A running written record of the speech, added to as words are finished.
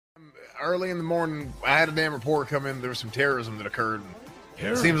Early in the morning, I had a damn report come in. There was some terrorism that occurred.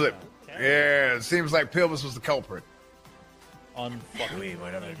 It seems like, it seems like Pilvis was the culprit. Unfucking.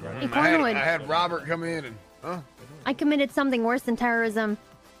 I had Robert come in and, I committed something worse than terrorism.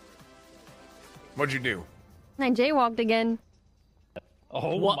 What'd you do? I jaywalked again.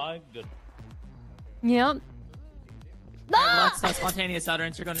 Oh my goodness. Yep. Lots of spontaneous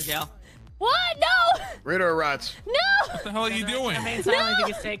utterance. You're going to jail. What? No! Radar rats. No! What the hell are you doing? I mean, silently think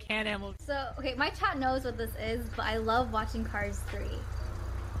it's fake hand animal. So, okay, my chat knows what this is, but I love watching Cars 3.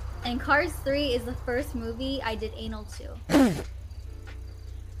 And Cars 3 is the first movie I did anal to.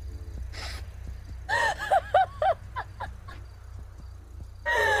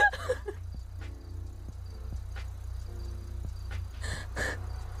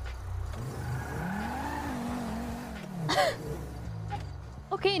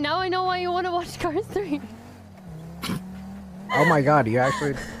 Okay, now I know why you want to watch Cars 3. Oh my god, you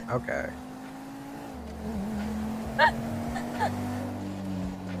actually... Okay.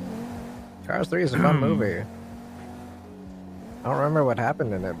 Cars 3 is a fun movie. I don't remember what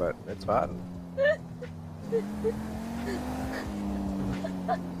happened in it, but it's fun.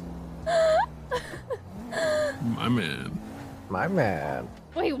 My man. My man.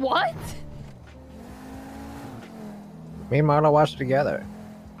 Wait, what? Me and Marlo watched together.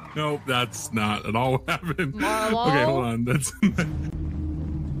 Nope, that's not at all what happened. Marlo? Okay, hold on. That's...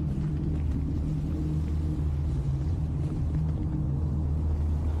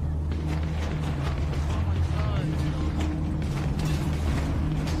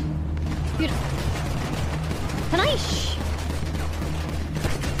 Can I shh?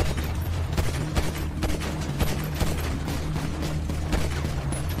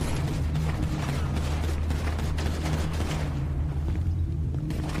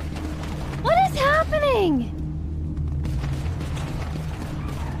 What is happening?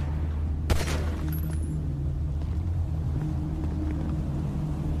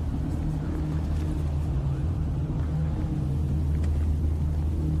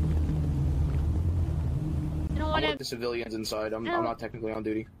 I'm with the civilians inside. I'm not technically on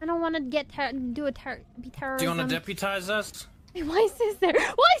duty. I don't want to get be terrorism. Do you want to deputize us? Hey, why is this there?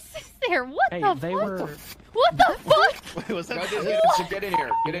 Why is this there? What Hey, the they fuck? were- What the fuck? Wait, was that? Get in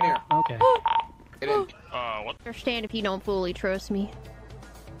here. Get in here. Okay. Get in. What? Understand if you don't fully trust me.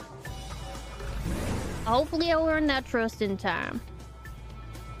 Hopefully I'll earn that trust in time.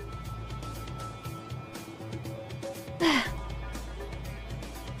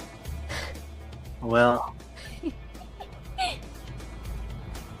 Well.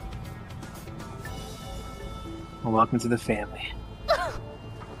 Welcome to the family.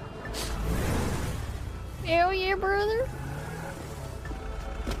 Hell yeah, brother.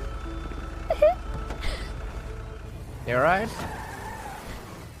 You alright?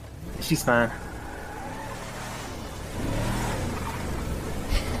 She's fine.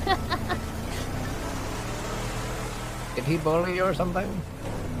 Did he bully you or something?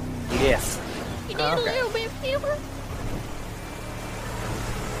 Yes. You need a little bit of humor?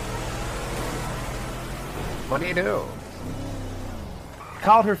 What do you do?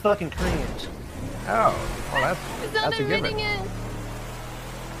 Called her fucking cringe. Oh, well He's not that's a given. admitting it.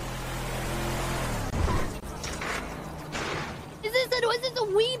 Was this a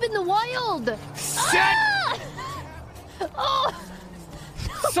weeb in the wild? Ah! Oh!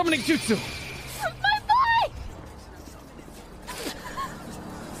 Summoning jutsu! My boy!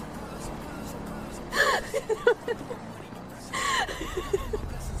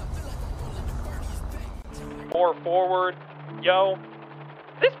 4 forward. Yo.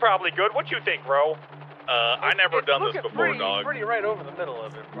 This probably good. What you think, bro? I never done this before, dog. Pretty right over the middle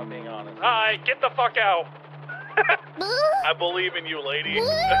of it, if I'm being honest. Alright, get the fuck out. I believe in you, lady.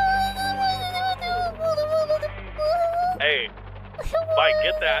 Hey, Mike,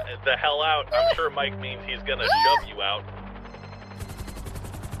 get the hell out. I'm sure Mike means he's gonna shove you out.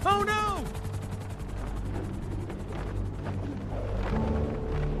 Oh no!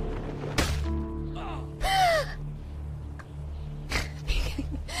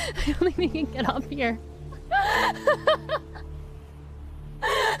 I don't think we can get up here.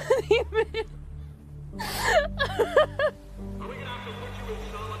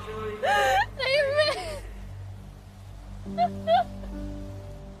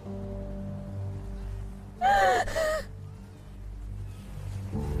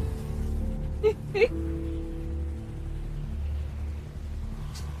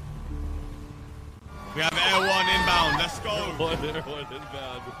 We have Air 1 inbound. Let's go. Air 1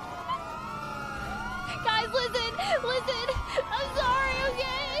 inbound. Guys, listen. I'm sorry,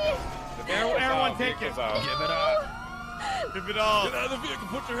 okay? Air 1 tickets. Give it up. Give it up. Get out of the vehicle,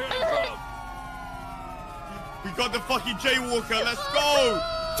 put your hands up. We got the fucking jaywalker. Let's go.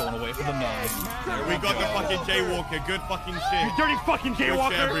 Going away from the nine. Yeah, we got the fucking jaywalker. Good fucking shit. You dirty fucking Good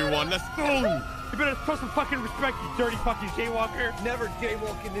jaywalker. shit, everyone. Let's go. You better show some fucking respect, you dirty fucking jaywalker. Never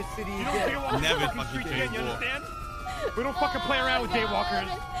jaywalk in this city You don't jaywalk in Never the fucking fucking streets again, you jaywalk. understand? We don't fucking play around with jaywalkers.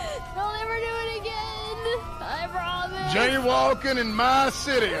 Don't ever do it again. I promise. Jaywalking in my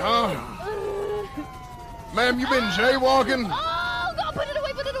city, huh? Ma'am, you been jaywalking? Oh God! Put it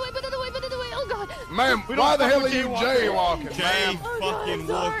away! Put it away! Put it away! Put it away! Oh God! Ma'am, why the hell are you jaywalking? Jay Oh, fucking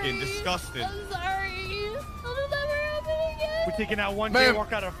God, I'm walking. sorry. Disgusting. I'm sorry. It'll never happen again. We're taking out one Ma'am.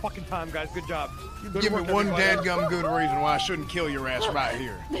 jaywalk out of fucking time, guys. Good job. Good Give me work, one everybody. dadgum good reason why I shouldn't kill your ass right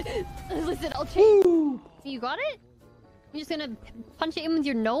here. Listen, I'll change. You got it? You're just gonna punch it in with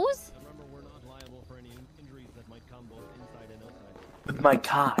your nose? with my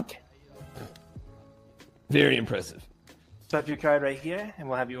cock. Very impressive. Swipe your card right here, and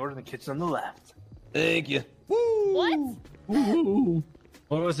we'll have you order in the kitchen on the left. Thank you. What? Woo.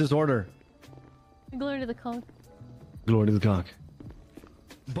 What was his order? Glory to the cock. Glory to the cock.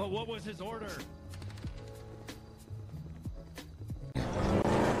 But what was his order? Hell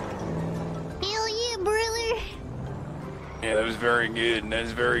yeah, brother. Yeah, that was very good. That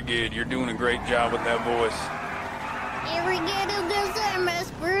is very good. You're doing a great job with that voice. Arigato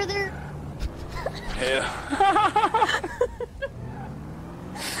gozaimasu, brother. Yeah.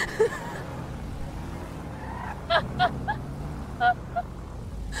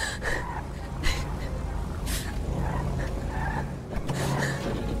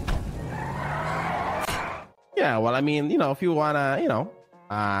 Yeah, well, I mean, you know, if you wanna, you know,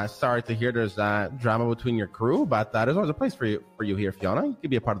 sorry to hear there's drama between your crew, but there's always a place for you here, Fiona. You can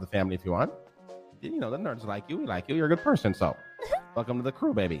be a part of the family if you want. You know, the nerds like you. We like you. You're a good person, so welcome to the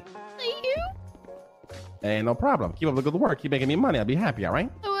crew, baby. Thank you. Hey, no problem. Keep up the good work. Keep making me money. I'll be happy, all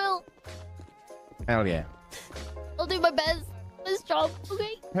right? I will. Hell yeah. I'll do my best. Best job,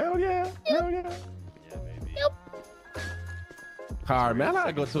 okay? Hell yeah. Yep. Hell yeah. Yep.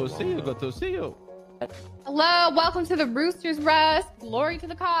 Carmela, good to see you. Good to see you. Hello, welcome to the Rooster's Rest. Glory to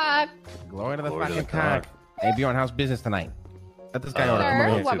the cock. Glory to the fucking cock. Hey, Bjorn, how's business tonight? Let this guy order. Come over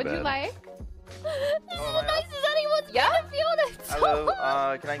Sir, here. what would you like? This is the nicest anyone's Yeah. been, Fiona.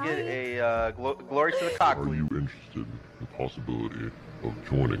 Hello, can I get a glory to the cock? Are you interested in the possibility of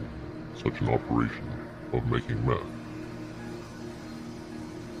joining such an operation of making meth?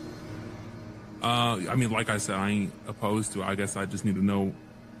 I mean, like I said, I ain't opposed to it. I guess I just need to know,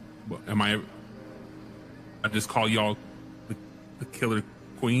 I just call y'all the killer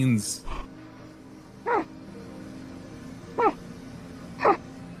queens.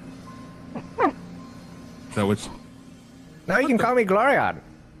 Is that what? Now you can call me Gloryon.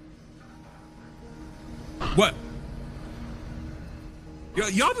 What?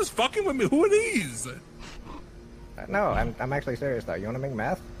 Y'all just fucking with me. Who are these? No, I'm actually serious though. You want to make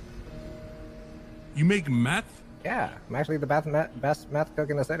meth? You make meth? Yeah, I'm actually the best meth cook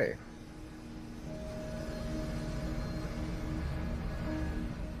in the city.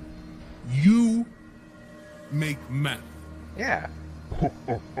 You make meth? Yeah.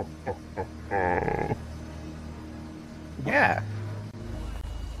 Yeah.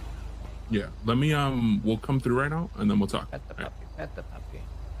 Yeah. Let me we'll come through right now and then we'll talk. Pet the puppy. Pet the puppy.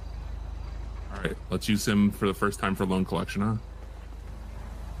 All right. Let's use him for the first time for loan collection, huh?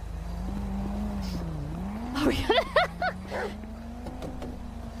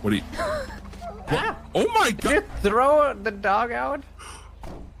 What do you? What? Oh my God! Did you throw the dog out?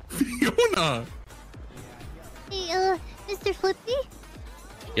 Fiona! Hey, Mr. Flippy?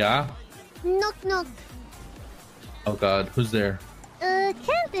 Yeah? Knock, knock. Oh God, who's there?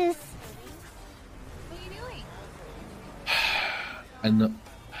 Candace. What are you doing? I know.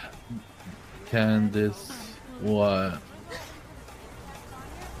 Candace, what?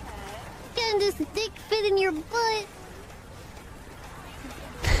 Candace, dick fit in your butt.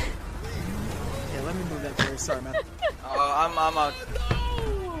 Yeah, let me move that for you. Sorry, man. I'm No!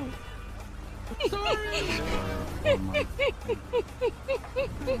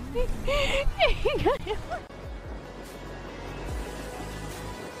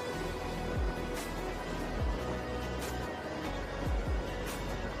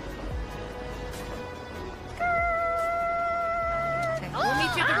 We'll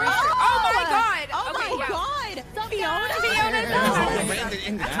meet you at the rooster. Oh my God! Oh Okay, my yeah. God! Fiona, Fiona, no!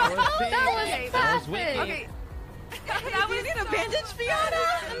 That was fantastic. Okay. That was a bandage, Fiona.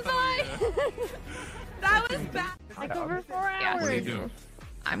 I'm sorry. That was bad. Like over 4 hours. What do you do?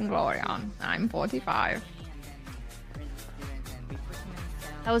 I'm Gloryon. I'm 45.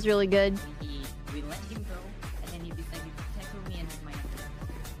 That was really good.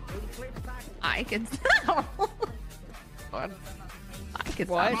 I can What? I can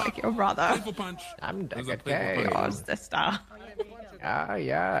sound like your brother. Playful punch. I'm Playful Decade. punch. Your sister. Ah,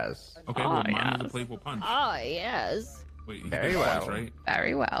 yes. Okay, well, mine was a playful punch. Oh, yes. Wait, Very well. right?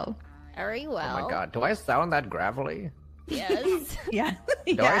 Very well. Very well. Oh my god, do I sound that gravelly? Yes. Yeah.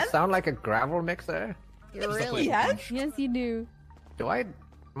 Do I sound like a gravel mixer? You really? Yes. Yes, you do. Do I,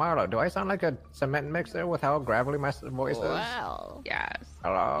 Marlo, do I sound like a cement mixer with how gravelly my voice is? Wow. Yes.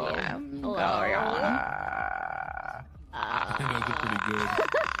 Hello? Hello. I think that did pretty good.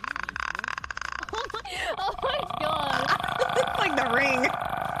 Oh my god. It's like the ring.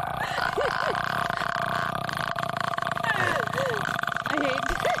 I hate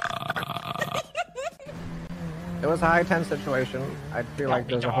It was a high tense situation. I feel like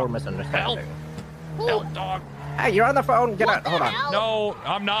there's a whole misunderstanding. Help, dog. Hey, you're on the phone. Get out. Hold on. No,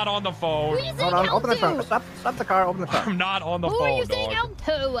 I'm not on the phone. Hold on. Open the phone. Stop the car. Open the phone. I'm not on the Who phone, are you saying dog. help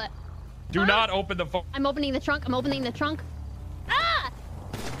to? Do not open the phone. I'm opening the trunk. I'm opening the trunk. Ah!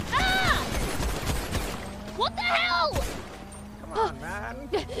 Ah! What the hell? Come on, man.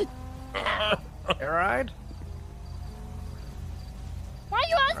 You alright? Why are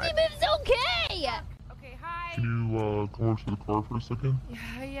you asking me if it's okay? Can you come over to the car for a second?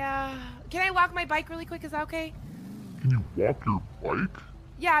 Yeah. Can I walk my bike really quick? Is that okay? Can you walk your bike?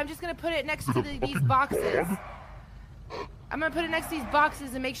 Yeah, I'm just gonna put it next to these boxes. I'm gonna put it next to these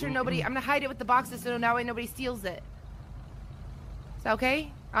boxes and make sure nobody. I'm gonna hide it with the boxes so that way nobody steals it. Is that okay?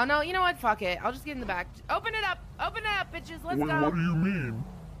 Oh no, you know what? Fuck it. I'll just get in the back. Open it up! Open it up, bitches! Let's Wait, go! what do you mean?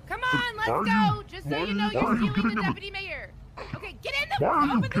 Come on, let's go! Just so you know, you're stealing the deputy mayor. Okay, get in the. Why are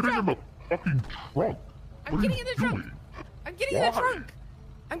you Open the getting in trunk. the fucking trunk? I'm getting in the trunk. I'm getting in the trunk.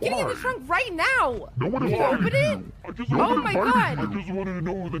 I'm getting in the trunk right now. No one Can you invited open it? you. I just Oh wanted my to invite god. you. I just wanted to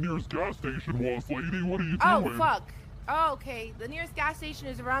know where the nearest gas station was, lady. What are you Oh doing? fuck. Oh, okay. The nearest gas station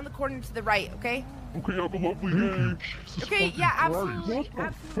is around the corner to the right. Okay. Okay, have a lovely day. Jesus Okay. fucking Yeah. Christ. Absolutely. What the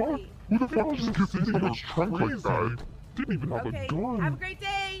Absolutely. fuck? Who the fuck just gets in someone's trunk like that? Didn't even have Okay. a gun. Have a great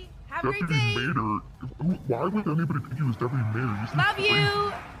day. Have a great Deputy day. Mayor. Why would anybody pick you as Deputy Mayor? You seem Love crazy.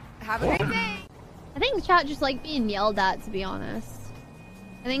 you. Have a great day. I think the chat just like being yelled at, to be honest.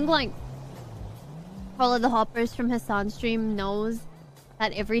 I think like all of the hoppers from Hassan's stream knows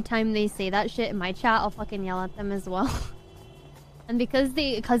that every time they say that shit in my chat, I'll fucking yell at them as well. And because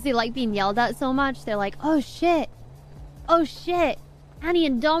they like being yelled at so much, they're like, oh shit, Annie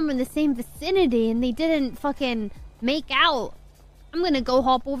and Dom were in the same vicinity and they didn't fucking make out. I'm gonna go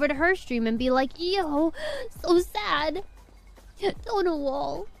hop over to her stream and be like, yo, so sad. Don't a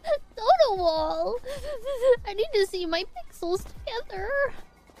wall. I need to see my pixels together.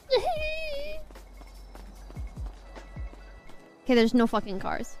 Okay, there's no fucking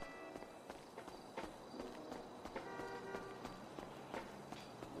cars.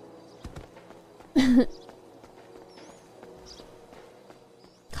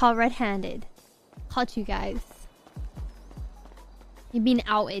 Caught red-handed. Caught you guys. You've been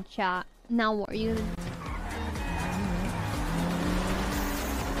outed, chat. Now what are you gonna...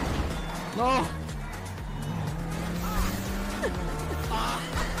 No!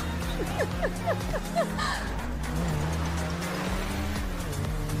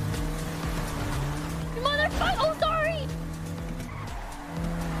 Motherfucker! Oh, sorry!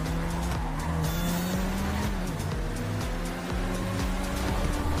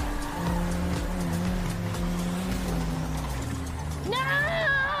 No!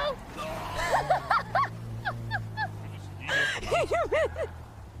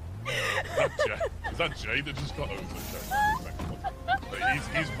 Is that Jay that just got over?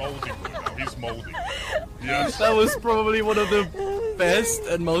 He's moldy right now. He's moldy. Yes. That was probably one of the best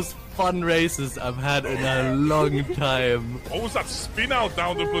and most fun races I've had in a long time. What was that spin out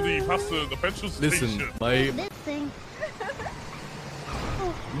down the bloody past the petrol station? Listen, my... This thing.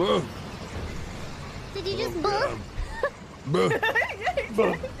 Buh. Did you just buh? Buh.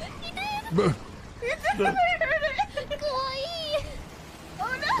 Buh. Buh. Kawaii.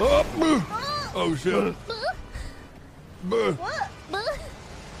 Oh no! Oh, buh. Oh shit. Buh. What? Buh?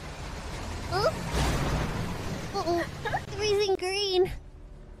 Oh? Uh-oh. Freezing green.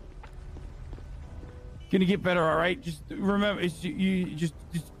 Gonna get better, all right? Just remember, you just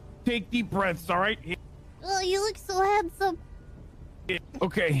take deep breaths, all right? Oh, you look so handsome.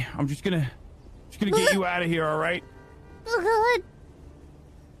 Okay, I'm just gonna get you out of here, all right? Oh god.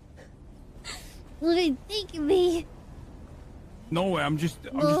 What are you thinking me? No way, I'm just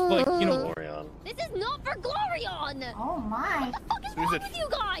like, you know. This is not for Gloryon! Oh my. What the fuck is wrong with you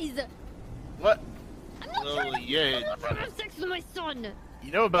guys? What? I'm not trying to have sex with my son!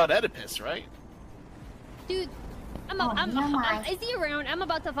 You know about Oedipus, right? Dude, Is he around? I'm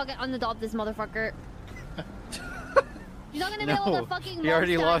about to fucking unadopt this motherfucker. He's not gonna be able to fucking. He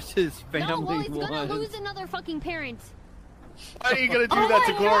already lost his family. No, well, he's gonna lose another fucking parent. Why are you gonna do that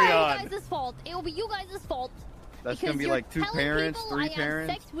to Gloryon? It's you guys' fault. It will be you guys' fault. That's gonna be like 2 parents, 3 parents.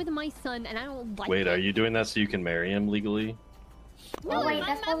 I have sex with my son, and I don't like Wait, it. are you doing that so you can marry him legally? No, wait,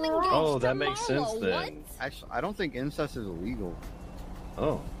 that's I'm engaged Oh, that to makes Marlo. sense then. What? Actually, I don't think incest is illegal.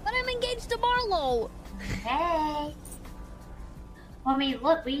 Oh. But I'm engaged to Marlo. Hey. Well, I mean,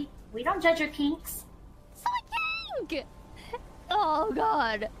 look, we don't judge your kinks. Kink! Oh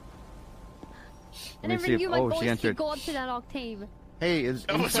God. I never knew my voice could go up to that octave. Hey, is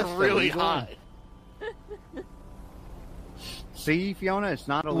that was incest really illegal? high. See, Fiona, it's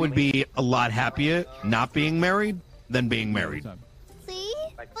not illegal. Would be a lot happier not being married than being married. See?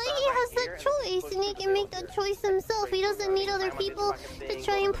 But he has the choice, and he can make that choice himself. He doesn't need other people to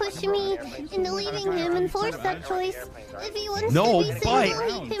try and push me into leaving him and force that choice. If he wants No, to be but single,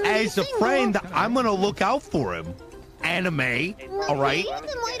 he can as be a single. friend, I'm gonna look out for him. Anime, all right?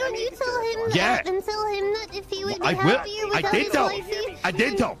 Then why don't you tell him Yeah. that and tell him that if he would be I will. happier I without did his tell. wifey? I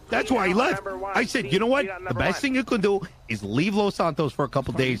did tell. That's why he left. I said, you know what? The best thing you can do is leave Los Santos for a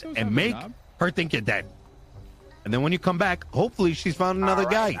couple days and make her think you're dead. And then when you come back, hopefully she's found another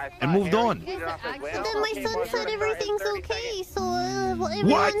guy and moved on. But then my son said everything's okay, so everyone's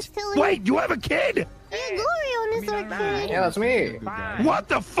What? telling Wait, you have a kid? Yeah, Gloryon is our kid. Yeah, that's me. What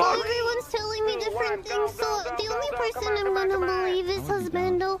the fuck? Everyone's telling me different things, so the only person I'm gonna believe is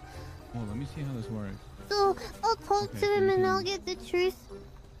husbando. Oh, let me see how this works. So I'll talk to him and I'll get the truth.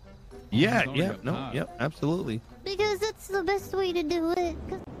 Yeah, absolutely. Because that's the best way to do it.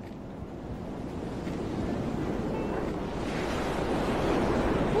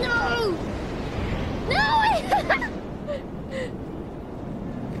 No! No!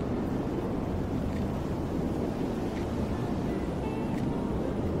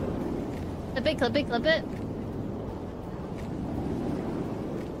 Clip it.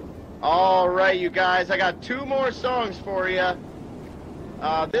 All right, you guys, I got 2 more songs for you.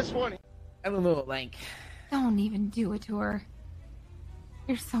 This one. I don't know, like. Don't even do it to her.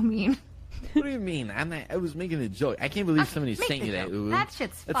 You're so mean. What do you mean? I was making a joke. I can't believe somebody sent you that. Ooh. That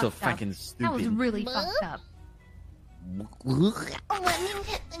shit's That's fucked so fucking up. stupid. That was really fucked up. Let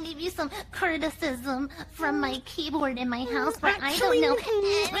me give you some criticism from my keyboard in my house, but I don't know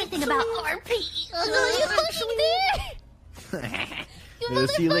anything about RP. Oh, you fucking did! You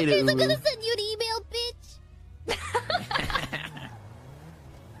See you later, motherfuckers, I'm Ulu. gonna send you an email, bitch!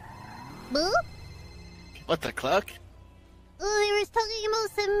 Boo? What the cluck? Oh, they was talking about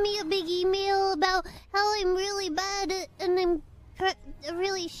sending me a big email about how I'm really bad at, and I'm a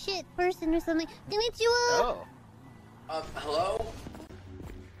really shit person or something. Didn't you, Hello?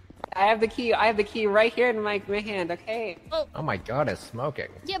 I have the key right here in my hand, okay? Oh my god, it's smoking.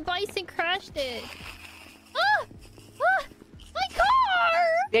 Yeah, Bison crashed it. Ah! Ah! My car!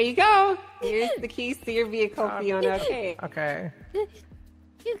 There you go. Here's the keys to your vehicle, Fiona, okay? Okay.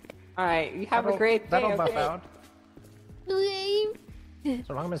 Alright, you have a great day, That'll buff okay? out. Okay.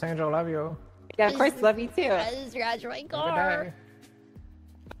 So long, Miss Angel, love you. Yeah, of course, love you too. I just crashed my Have a car. good day.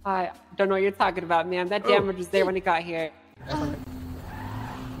 I don't know what you're talking about, man. That damage was there when it got here.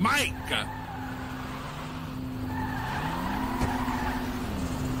 Mike!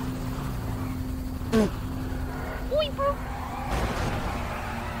 Oi, bro.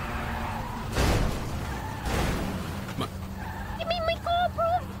 Give me my car, bro.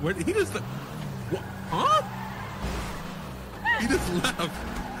 Where he just... What? Huh? He just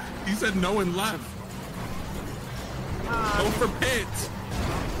left. He said no and left. Go for pits.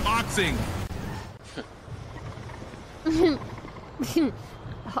 Boxing.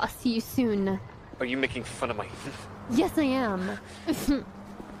 I'll see you soon. Are you making fun of my... Yes, I am.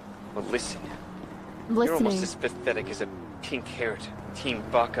 Well, listen. I'm You're almost listening. as pathetic as a pink-haired Team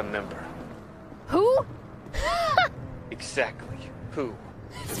Baka member. Who? Exactly. Who?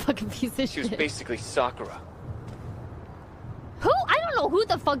 This fucking piece of She was shit. basically Sakura. Who? I don't know who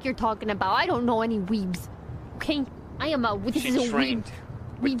the fuck you're talking about. I don't know any weebs. Okay? I am a... This She is a trained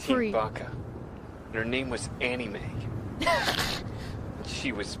weeb. with Weeb Team free. Baka. And her name was Anime.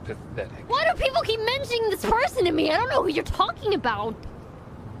 She was pathetic. Why do people keep mentioning this person to me? I don't know who you're talking about.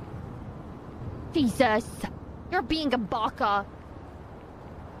 Jesus. You're being a baka.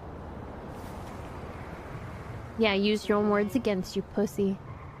 Yeah, use your own words against you, pussy.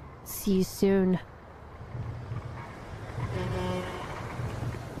 See you soon.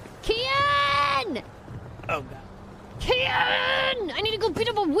 Kian! Oh, God. Kian! I need to go beat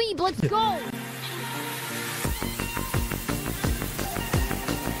up a weeb. Let's go.